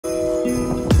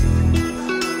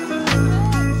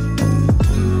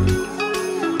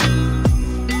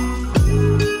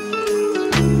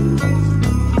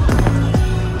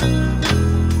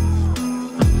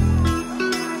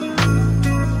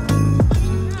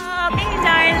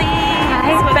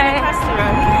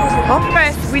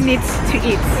First, we need to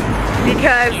eat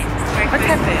because what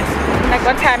time is it? Like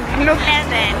what time? Look,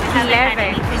 11.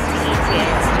 11.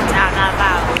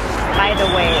 By the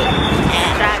way,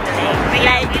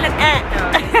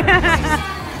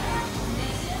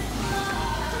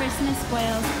 Christmas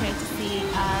spoils courtesy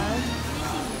of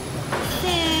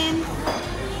Sin.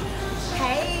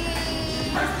 hey.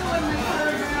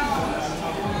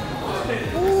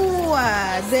 Ooh,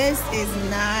 this is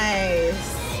nice.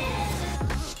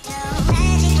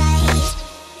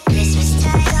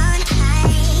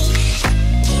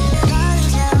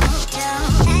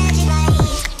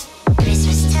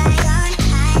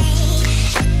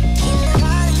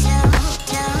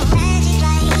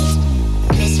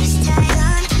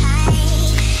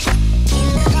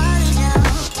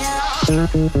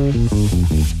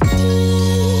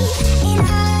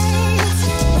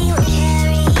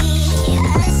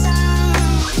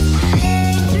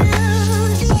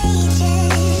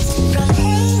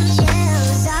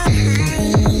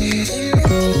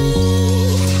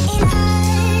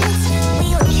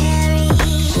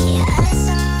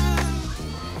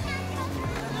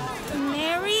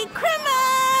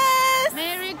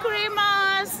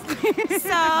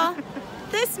 So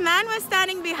this man was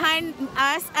standing behind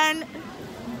us, and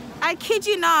I kid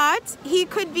you not, he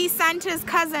could be Santa's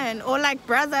cousin or like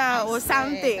brother or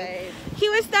something. He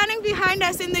was standing behind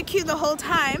us in the queue the whole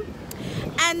time,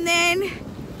 and then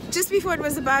just before it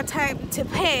was about time to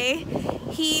pay,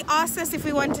 he asked us if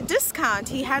we want a discount.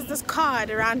 He has this card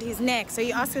around his neck, so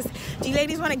he asked us, do you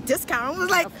ladies want a discount? I was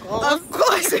like, of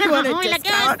course we want a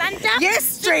discount. Yes,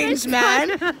 strange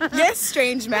man. Yes,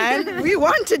 strange man. We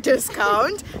want a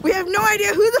discount. We have no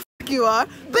idea who the f you are,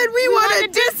 but we want a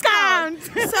discount.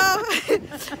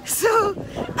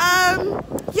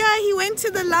 Yeah, he went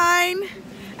to the line,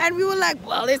 and we were like,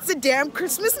 well, it's a damn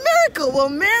Christmas miracle. Well,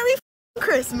 Merry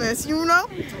Christmas, you know.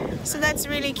 So that's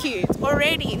really cute.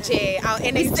 Already, Jay, our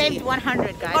energy. We saved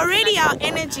 100, guys. Already, our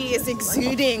energy is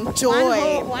exuding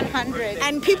joy. 100.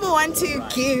 And people want to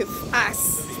give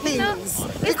us things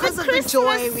because of the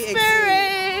joy we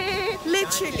exude.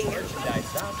 Literally.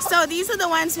 So these are the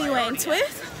ones we went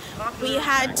with. We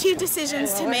had two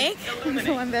decisions to make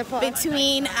between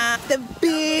the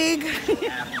big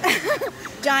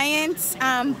giant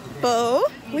bow,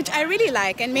 which I really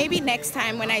like, and maybe next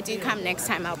time when I do come next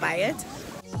time I'll buy it.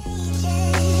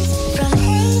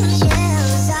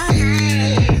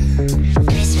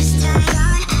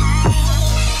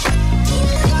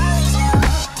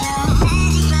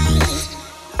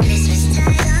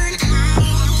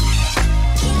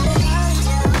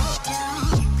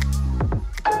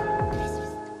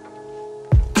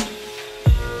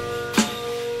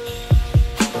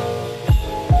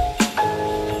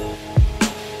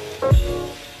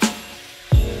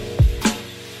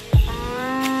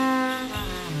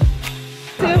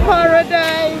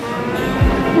 Paradise.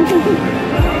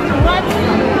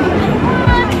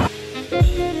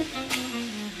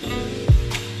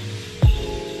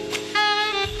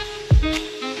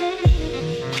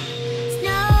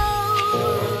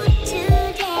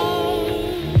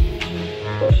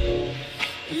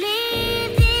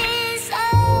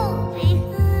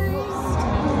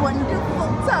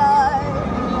 Wonderful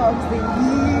time of the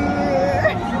year.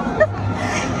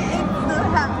 It's the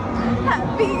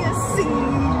happiest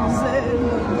season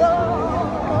of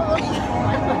all.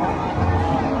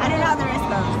 I don't know how the rest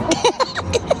goes.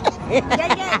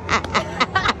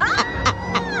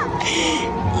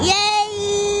 Yay!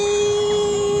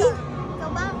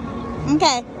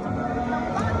 Okay.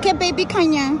 Okay, baby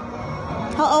Khanya.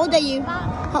 How old are you?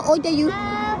 How old are you?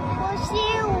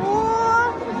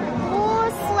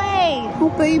 Oh,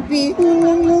 baby.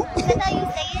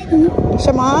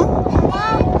 什么？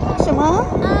什么？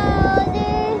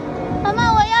妈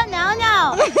妈，我要尿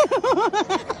尿。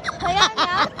我要尿。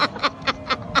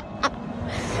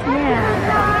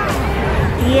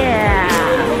Yeah.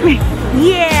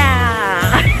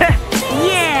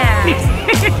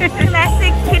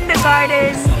 Classic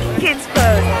kindergarten kids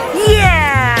pose.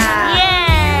 Yeah.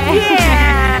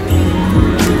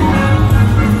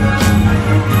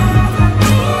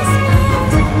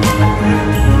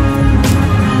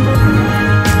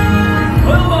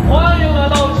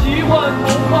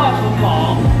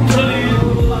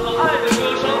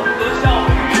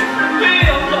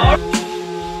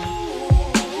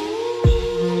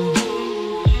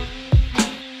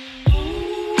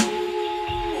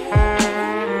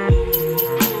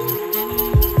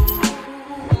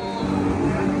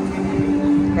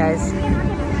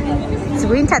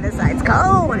 Look at this side. It's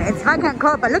cold. It's fucking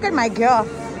cold. But look at my girl.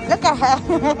 Look at her.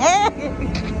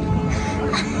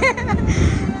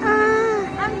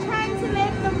 I'm trying to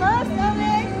make the most of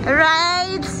it.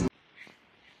 Right.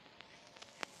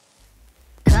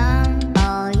 Come,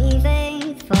 all ye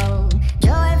faithful,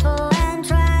 joyful and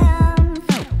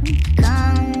triumphant.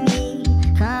 Come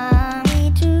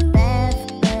ye to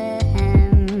Bethlehem.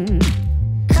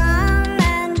 Come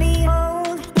and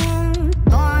behold him,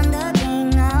 born the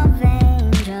King of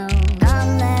angels.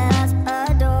 Come, let us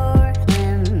adore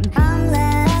him. Come,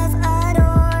 let us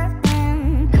adore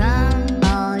him. Come,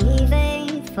 all ye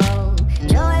faithful,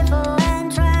 joyful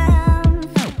and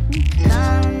triumphant.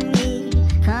 Come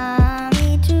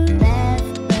ye to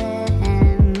Bethlehem.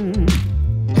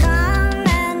 Come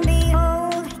and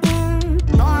behold him,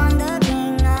 born the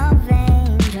King of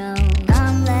angels.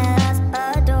 Come, let us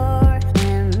adore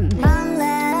him. Come,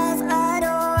 let us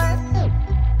adore.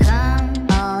 Come,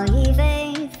 all ye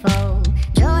faithful,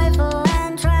 joyful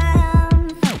and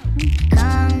triumphant.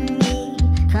 Come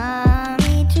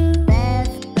ye to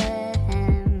Bethlehem. It's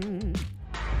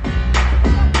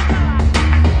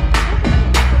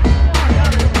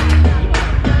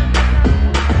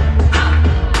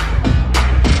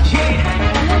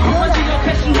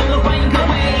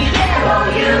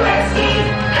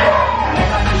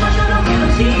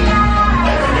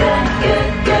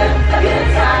a good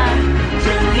time.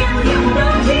 It's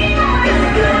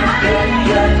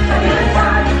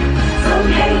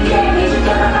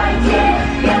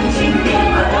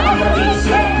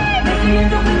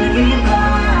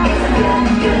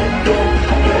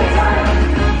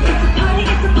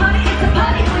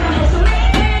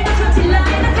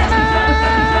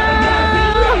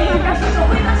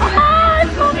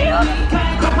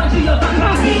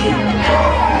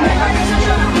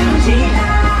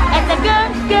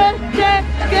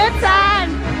a good time.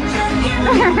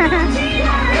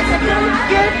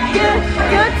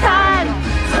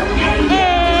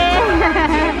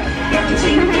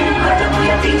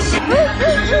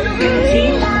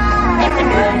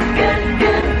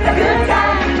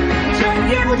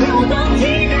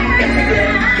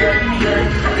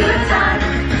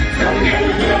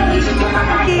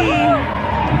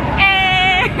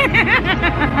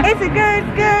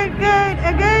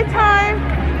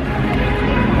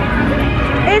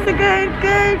 It's a good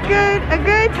time. It's a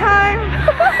good time.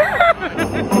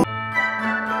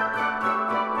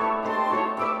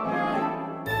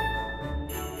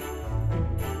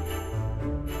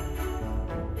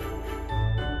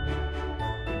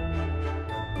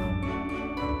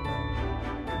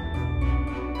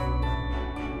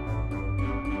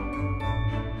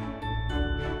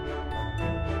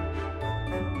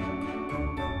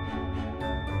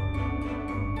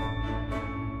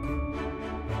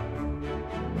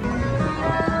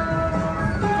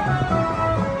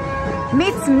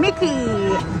 Meet Mickey.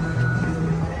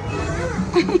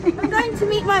 I'm going to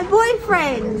meet my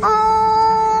boyfriend.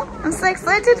 Oh, I'm so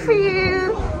excited for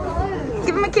you.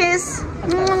 Give him a kiss.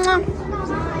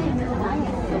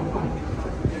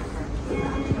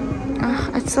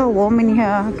 Oh, it's so warm in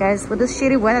here, guys. With this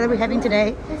shitty weather that we're having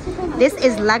today, this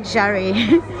is luxury.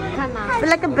 Feel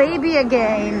like a baby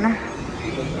again.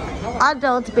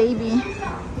 Adult baby.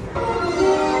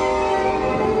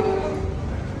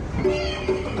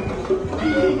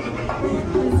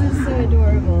 This is so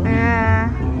adorable.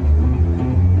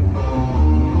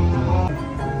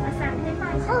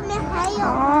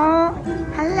 Oh,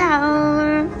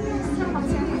 hello.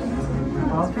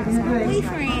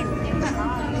 Boyfriend.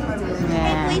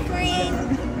 Yeah. Boyfriend.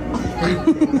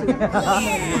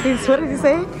 What did he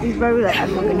say? He's probably like, I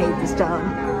fucking hate this job.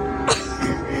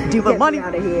 Do you want money?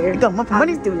 Out of here. You got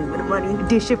money? Doing it with the money.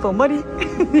 Do shit for money.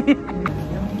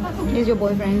 Here's your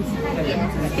boyfriend.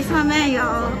 It's my man,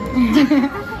 y'all.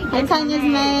 Hi, Tanya's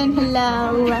man.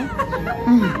 Hello.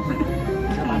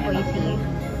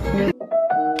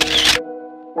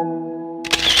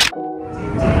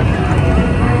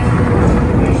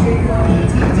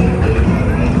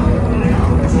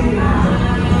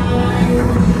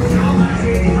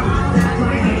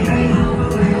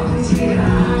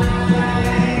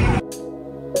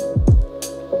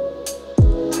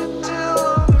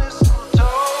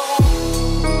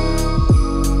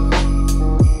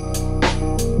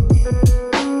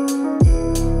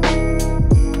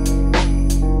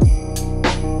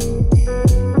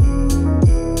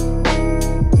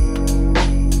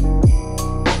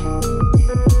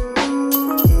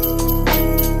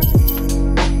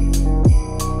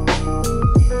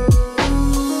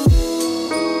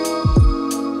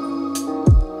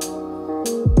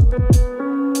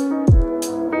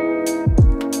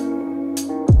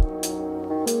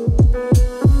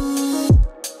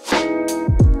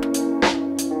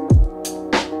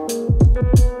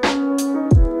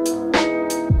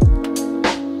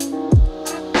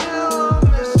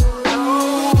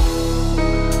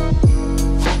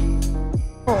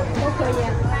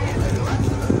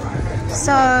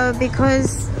 So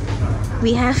because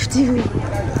we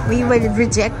were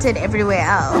rejected everywhere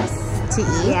else to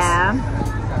eat. Yeah.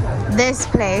 This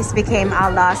place became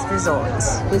our last resort.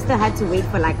 We still had to wait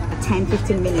for like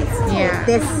 10-15 minutes. Yeah.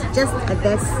 There's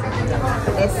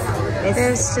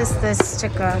just this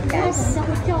sticker, guys.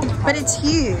 But it's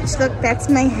huge. Look, that's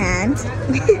my hand.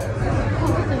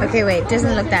 Okay, wait, it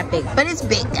doesn't look that big, but it's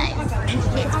big, guys.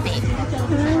 It's big.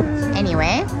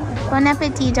 Anyway, bon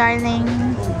appetit, darling.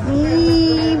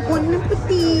 Bon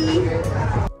appetit.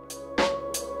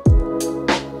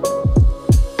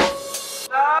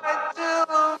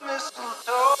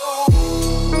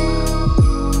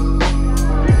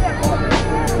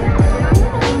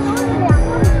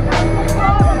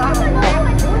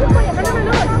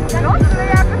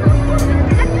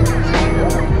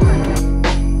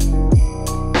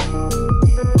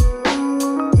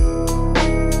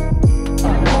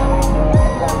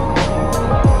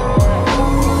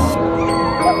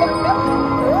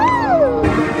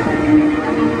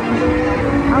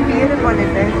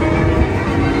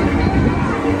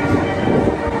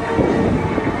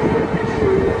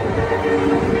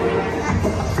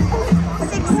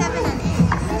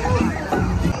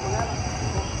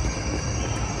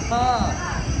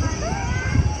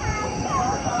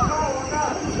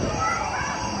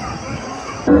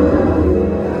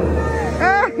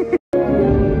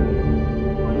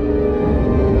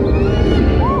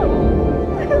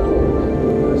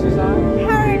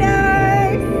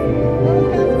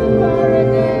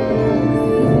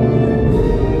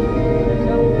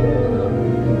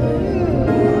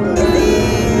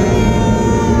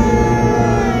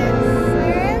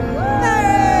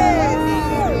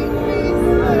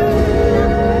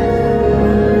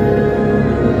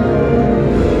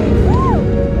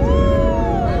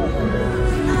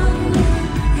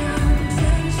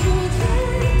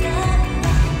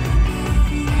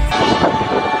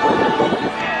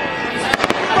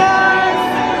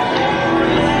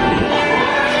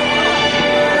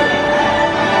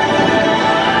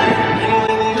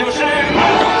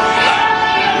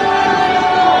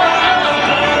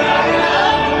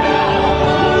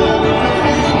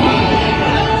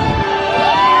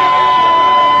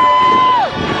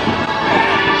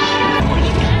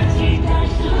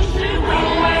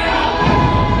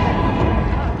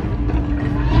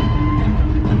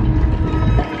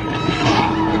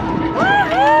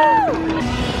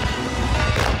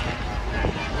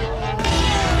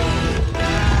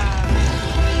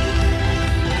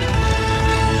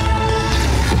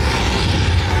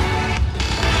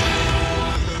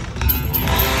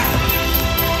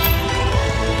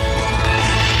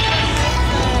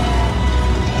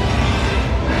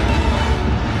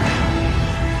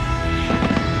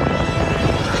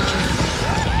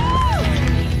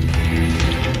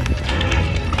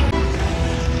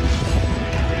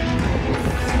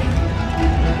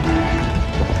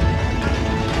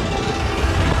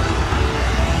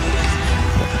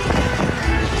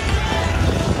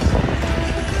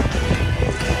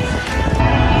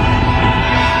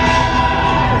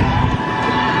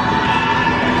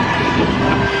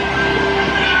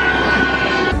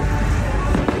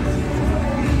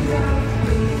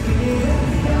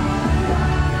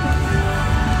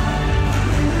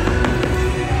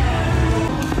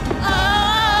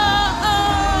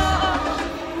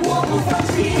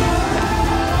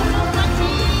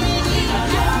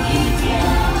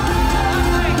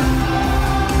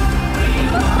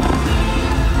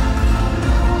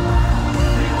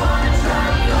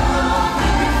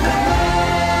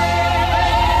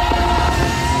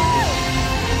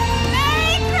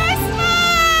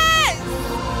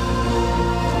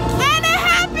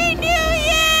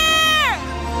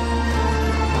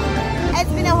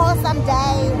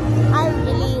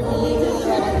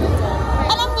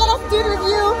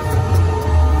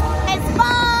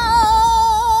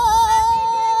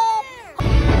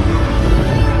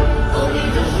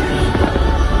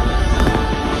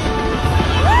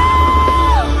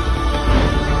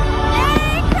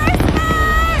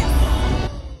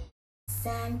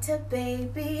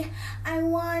 Baby, I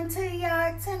want a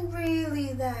yacht, and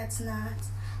really that's not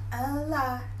a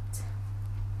lot.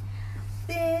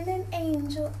 Been an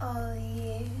angel all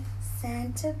year,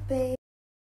 Santa baby.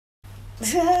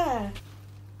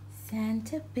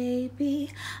 Santa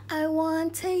baby, I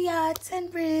want a yacht,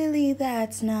 and really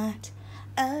that's not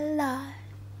a lot.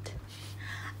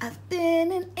 I've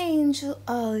been an angel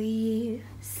all year,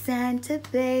 Santa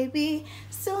baby,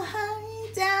 so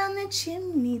hurry down the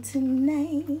chimney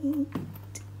tonight.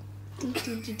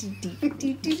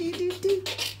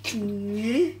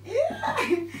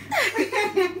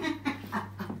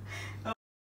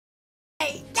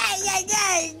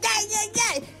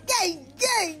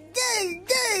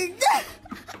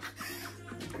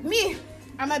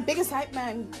 hype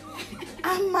man.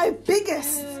 I'm my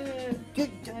biggest. You're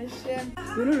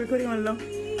not recording on long.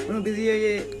 I'm not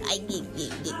busy.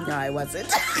 No, I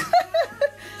wasn't.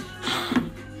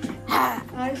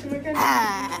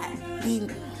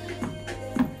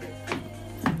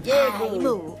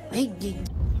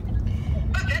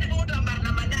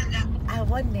 I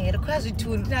want to quasi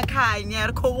tune na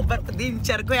Khanya ko but din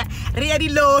char ko ready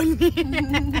loan.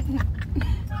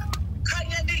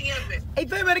 Ay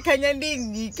pa mer Khanya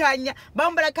ndingi Khanya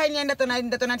bambara Khanya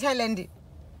ndatona Thailand.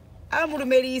 Amuru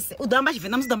merise udamba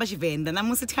chivenda musudamba chivenda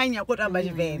namusi Khanya ko damba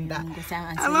chivenda.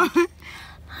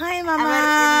 Hi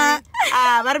mama.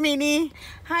 Barmini.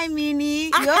 Hi Mini.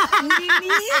 Yo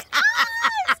Mini.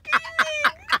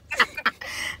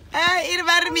 Ir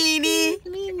Barmini.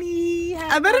 Mini.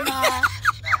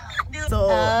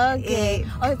 So Okay.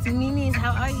 Oh, it's Minis.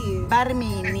 How are you?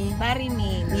 Barmini.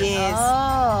 Barimini. Yes.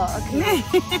 Oh, okay.